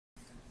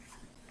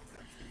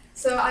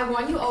So I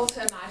want you all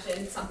to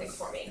imagine something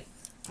for me.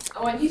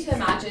 I want you to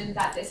imagine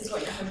that this is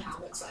what your hometown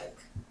looks like.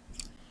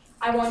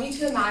 I want you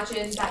to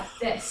imagine that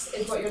this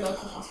is what your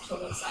local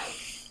hospital looks like.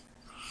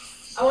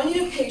 I want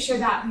you to picture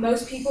that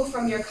most people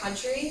from your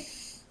country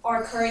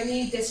are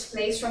currently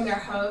displaced from their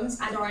homes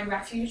and are in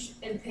refuge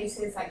in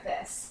places like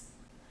this.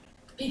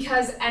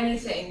 Because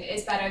anything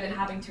is better than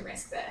having to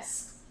risk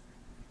this.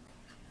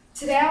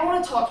 Today I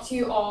want to talk to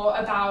you all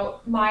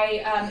about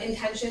my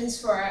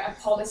intentions for a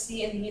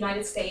policy in the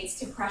United States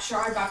to pressure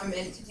our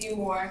government to do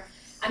more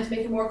and to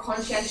make a more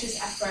conscientious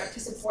effort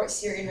to support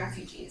Syrian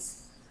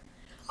refugees.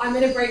 I'm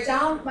going to break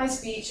down my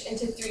speech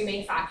into three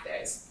main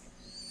factors.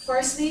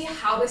 Firstly,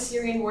 how the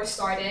Syrian war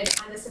started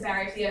and the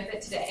severity of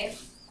it today.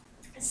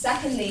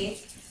 Secondly,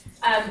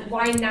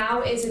 why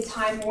now is a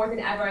time more than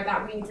ever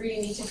that we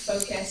really need to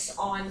focus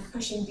on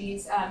pushing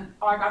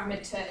our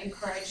government to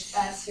encourage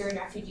Syrian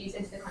refugees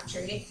into the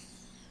country.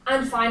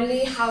 And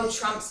finally, how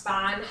Trump's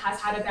ban has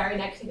had a very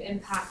negative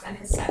impact and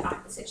has set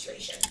back the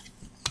situation.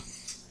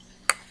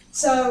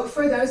 So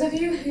for those of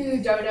you who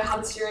don't know how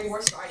the Syrian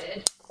war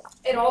started,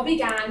 it all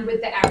began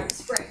with the Arab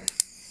Spring.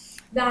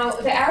 Now,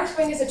 the Arab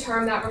Spring is a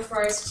term that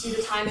refers to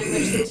the time in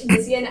which the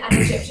Tunisian and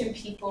Egyptian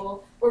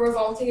people were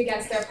revolting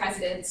against their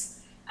presidents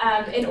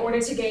in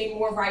order to gain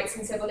more rights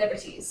and civil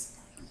liberties.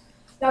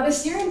 Now, the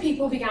Syrian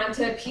people began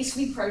to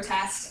peacefully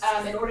protest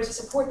in order to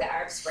support the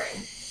Arab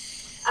Spring.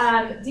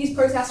 These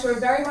protests were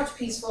very much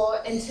peaceful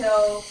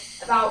until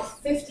about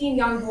 15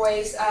 young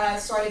boys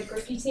started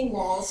graffitiing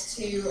walls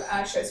to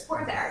show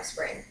support of the Arab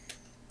Spring.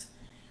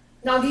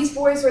 Now, these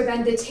boys were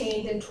then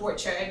detained and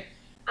tortured,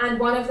 and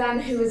one of them,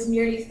 who was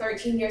nearly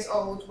 13 years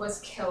old, was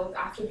killed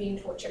after being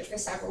tortured for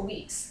several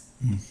weeks.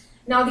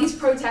 Now, these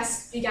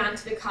protests began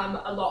to become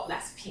a lot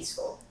less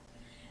peaceful,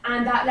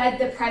 and that led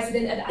the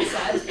President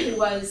al-Assad, who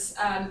was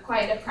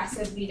quite an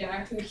oppressive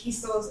leader, who he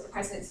still is the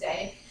president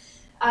today,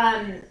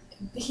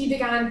 he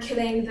began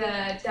killing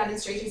the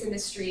demonstrators in the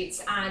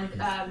streets and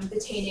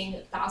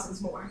detaining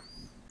thousands more.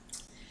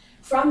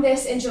 From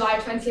this, in July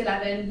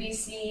 2011, we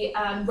see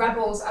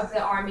rebels of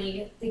the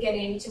army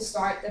beginning to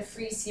start the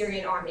Free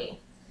Syrian Army.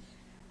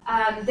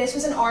 This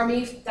was an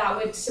army that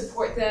would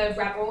support the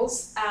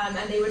rebels and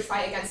they would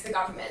fight against the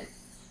government.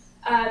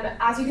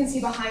 As you can see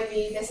behind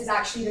me, this is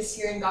actually the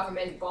Syrian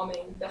government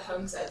bombing the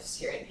homes of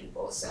Syrian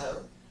people.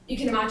 So you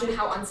can imagine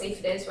how unsafe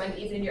it is when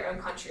even in your own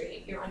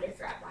country, you're under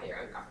threat by your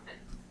own government.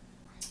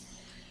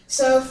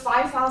 So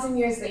 5,000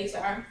 years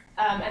later,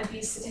 and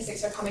these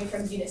statistics are coming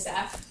from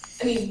UNICEF,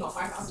 I mean, not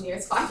 5,000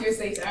 years, 5 years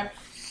later,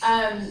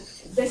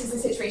 this is the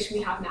situation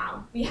we have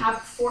now. We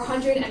have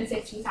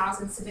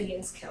 450,000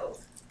 civilians killed.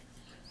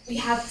 We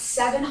have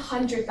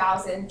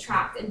 700,000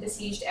 trapped in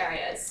besieged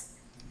areas.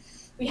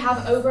 We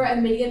have over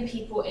 1 million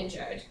people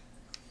injured.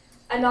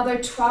 Another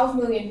 12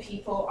 million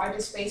people are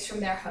displaced from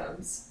their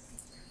homes.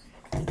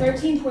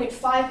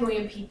 13.5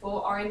 million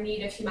people are in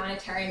need of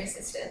humanitarian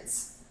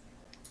assistance.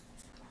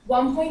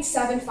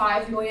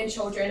 1.75 million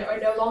children are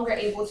no longer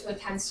able to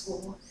attend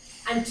school,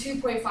 and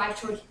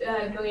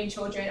 2.5 million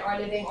children are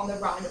living on the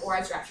run or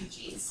as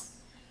refugees.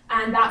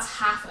 And that's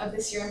half of the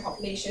Syrian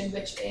population,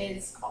 which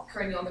is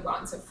currently on the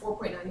run. So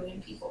 4.9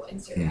 million people in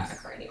Syria are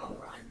currently on the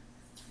run.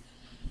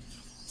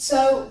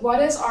 So what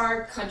is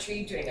our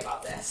country doing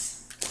about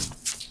this?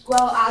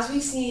 Well, as we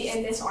see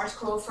in this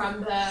article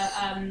from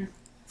the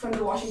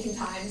Washington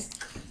Times,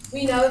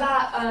 we know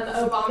that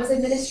Obama's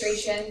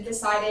administration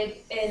decided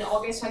in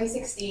August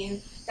 2016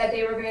 that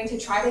they were going to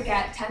try to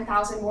get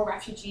 10,000 more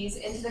refugees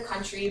into the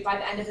country by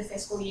the end of the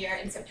fiscal year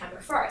in September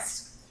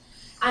 1st.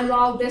 And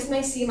while this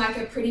may seem like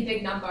a pretty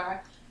big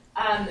number,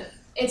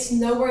 it's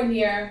nowhere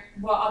near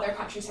what other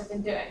countries have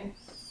been doing.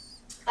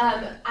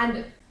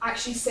 And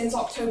actually, since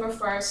October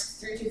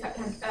 1st through to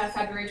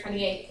February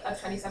 28th of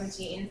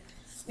 2017,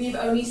 we've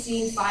only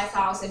seen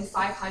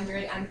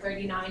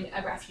 5,539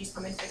 refugees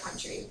come into the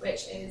country,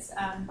 which is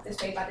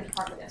displayed by the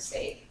Department of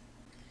State.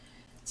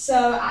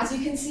 So as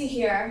you can see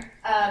here,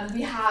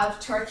 we have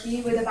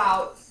Turkey with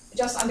about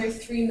just under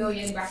 3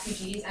 million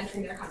refugees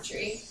entering their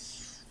country.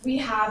 We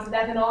have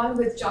Lebanon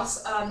with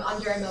just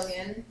under 1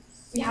 million.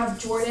 We have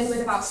Jordan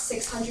with about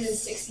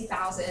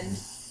 660,000,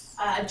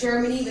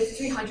 Germany with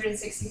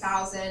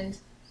 360,000,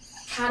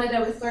 Canada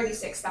with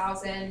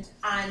 36,000,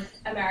 and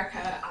America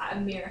at a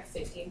mere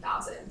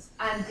 15,000.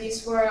 And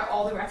these were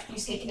all the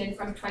refugees taken in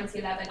from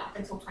 2011 up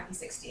until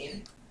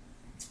 2016.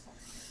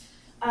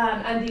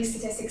 And these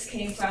statistics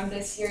came from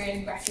the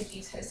Syrian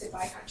refugees hosted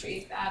by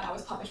country that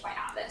was published by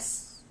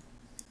Atlas.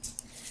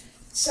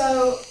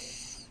 So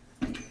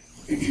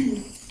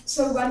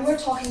when we're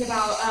talking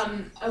about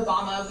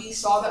Obama, we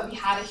saw that we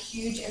had a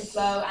huge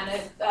inflow and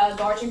a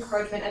large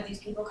encouragement of these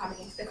people coming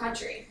into the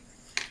country.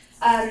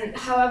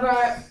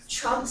 However,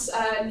 Trump's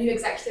new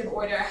executive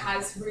order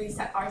has really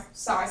set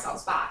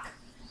ourselves back.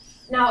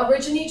 Now,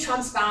 originally,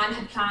 Trump's ban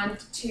had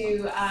planned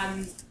to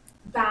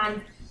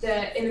ban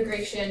the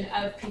immigration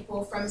of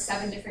people from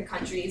 7 different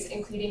countries,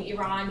 including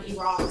Iran,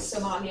 Iraq,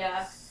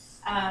 Somalia,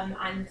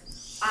 and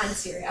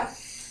Syria.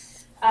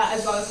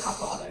 as well as a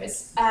couple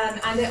others.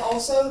 And it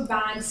also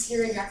banned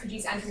Syrian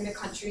refugees entering the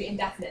country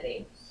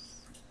indefinitely.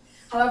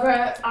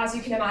 However, as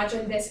you can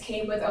imagine, this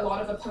came with a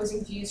lot of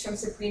opposing views from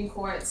Supreme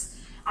Courts,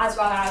 as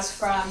well as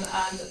from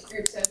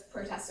groups of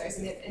protesters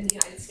in the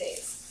United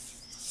States.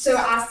 So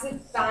as the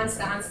ban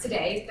stands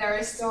today, there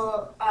is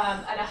still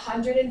an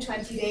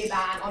 120-day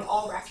ban on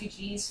all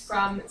refugees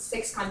from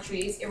 6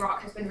 countries.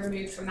 Iraq has been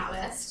removed from that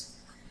list.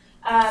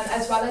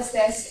 As well as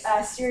this,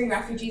 Syrian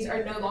refugees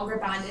are no longer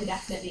banned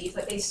indefinitely,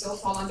 but they still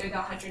fall under the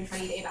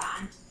 120-day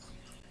ban.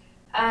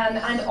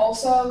 And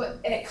also,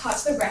 it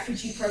cuts the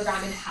refugee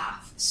program in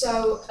half.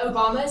 So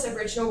Obama's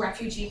original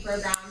refugee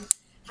program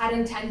had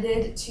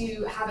intended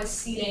to have a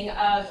ceiling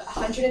of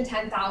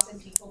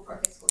 110,000 people per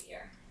fiscal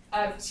year,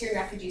 of Syrian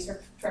refugees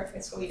per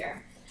fiscal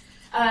year.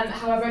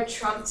 However,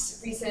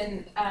 Trump's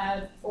recent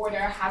order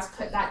has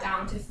put that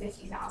down to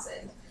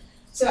 50,000.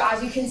 So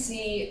as you can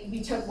see,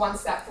 we took one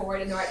step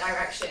forward in the right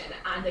direction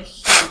and a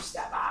huge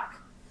step back.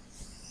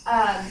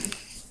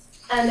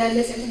 And then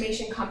this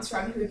information comes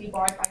from who would be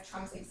barred by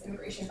Trump's latest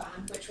immigration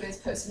ban, which was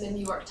posted in the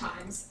New York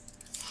Times.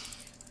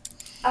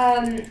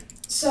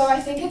 So I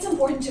think it's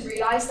important to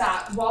realize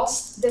that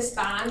whilst this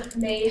ban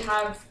may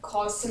have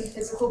caused some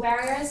physical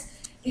barriers,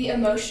 the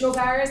emotional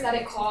barriers that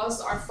it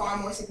caused are far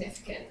more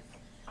significant.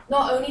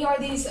 Not only are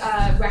these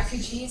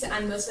refugees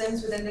and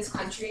Muslims within this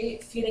country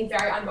feeling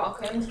very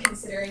unwelcomed,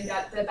 considering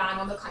that the ban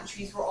on the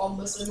countries were all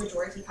Muslim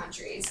majority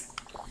countries.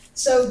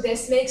 So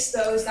this makes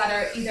those that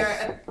are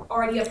either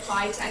already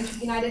applied to enter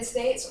the United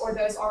States or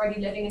those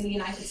already living in the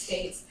United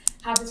States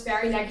have this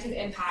very negative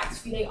impact,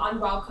 feeling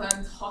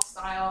unwelcomed,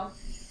 hostile.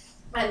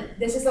 And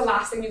this is the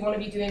last thing we want to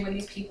be doing when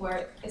these people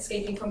are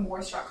escaping from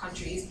war-struck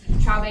countries,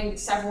 traveling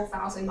several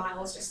thousand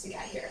miles just to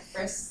get here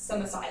for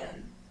some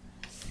asylum.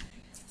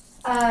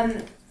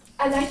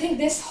 And I think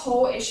this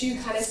whole issue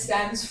kind of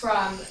stems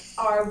from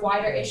our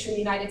wider issue in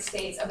the United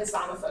States of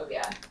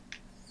Islamophobia.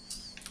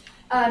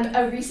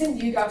 A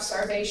recent YouGov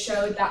survey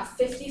showed that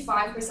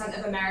 55%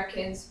 of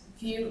Americans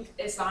view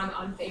Islam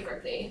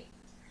unfavorably.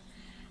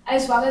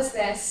 As well as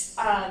this,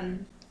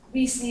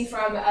 we see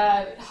from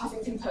a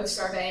Huffington Post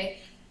survey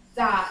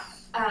that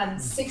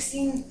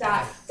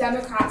that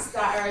Democrats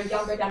that are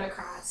younger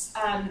Democrats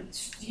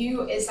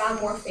view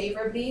Islam more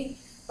favorably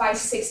by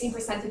 16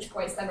 percentage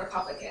points than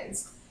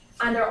Republicans.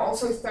 And are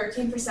also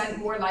 13%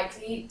 more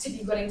likely to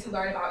be willing to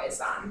learn about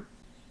Islam.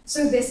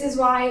 So this is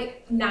why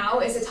now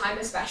is a time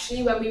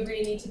especially when we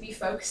really need to be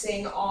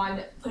focusing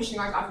on pushing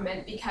our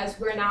government, because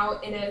we're now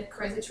in a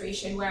current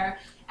situation where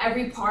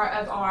every part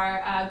of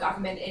our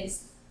government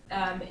is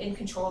in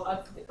control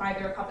by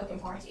the Republican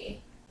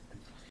Party.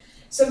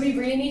 So we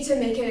really need to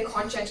make it a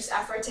conscientious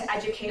effort to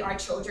educate our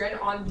children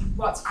on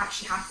what's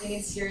actually happening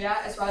in Syria,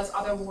 as well as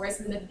other wars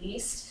in the Middle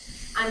East,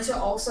 and to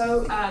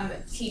also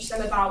teach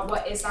them about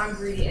what Islam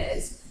really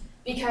is.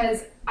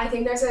 Because I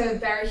think there's a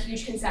very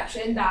huge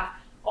conception that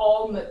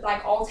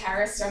all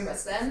terrorists are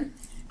Muslim,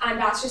 and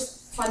that's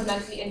just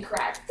fundamentally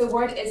incorrect. The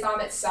word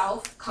Islam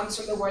itself comes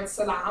from the word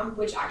salam,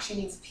 which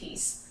actually means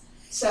peace.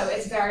 So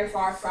it's very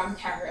far from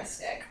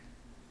terroristic.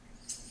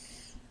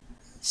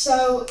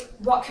 So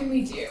what can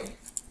we do?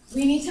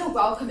 We need to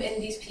welcome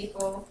in these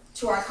people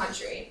to our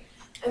country,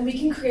 and we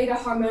can create a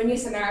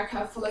harmonious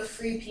America full of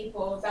free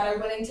people that are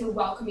willing to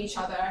welcome each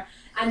other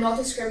and not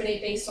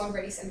discriminate based on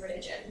race and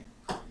religion.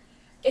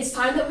 It's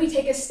time that we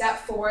take a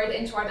step forward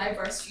into our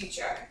diverse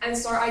future and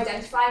start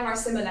identifying our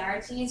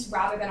similarities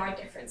rather than our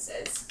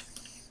differences.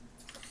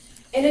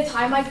 In a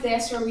time like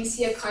this where we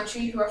see a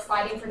country who are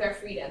fighting for their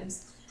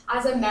freedoms,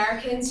 as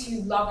Americans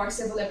who love our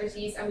civil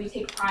liberties and we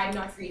take pride in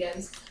our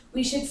freedoms,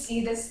 we should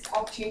see this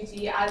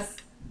opportunity as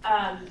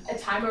a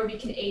time where we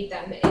can aid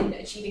them in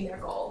achieving their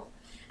goal.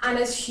 And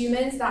as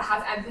humans that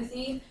have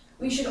empathy,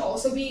 we should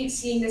also be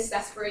seeing this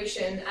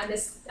desperation and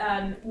this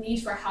need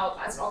for help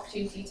as an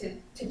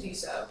opportunity to do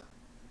so.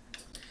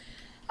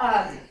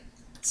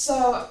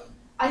 So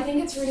I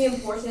think it's really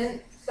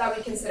important that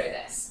we consider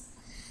this.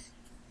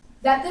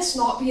 Let this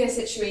not be a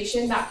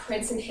situation that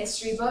prints in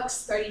history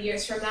books 30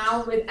 years from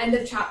now with end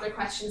of chapter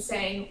questions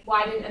saying,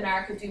 why didn't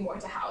America do more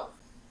to help?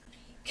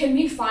 Can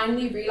we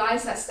finally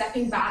realize that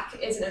stepping back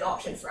isn't an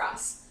option for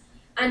us?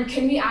 And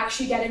can we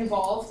actually get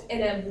involved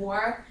in a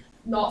war,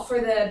 not for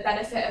the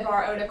benefit of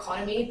our own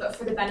economy, but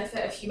for the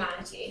benefit of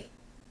humanity?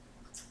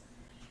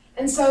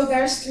 And so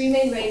there's 3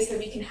 main ways that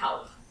we can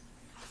help.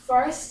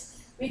 First,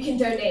 we can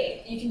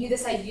donate. You can do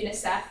this at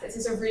UNICEF. This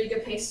is a really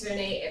good place to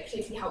donate. It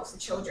particularly helps the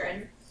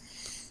children.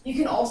 You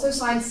can also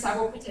sign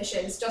several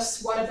petitions.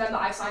 Just one of them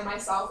that I signed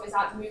myself is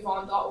at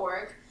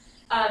moveon.org.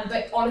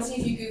 But honestly,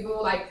 if you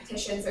Google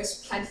petitions,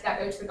 there's plenty that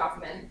go to the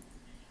government.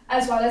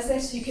 As well as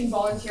this, you can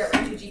volunteer at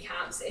refugee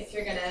camps if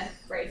you're gonna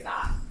brave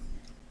that.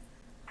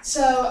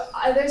 So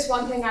there's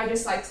one thing I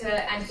just like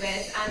to end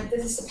with, and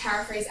this is to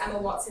paraphrase Emma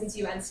Watson's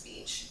UN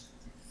speech.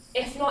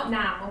 If not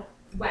now,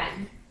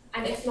 when?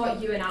 And if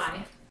not you and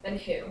I, then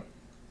who?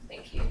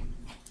 Thank you.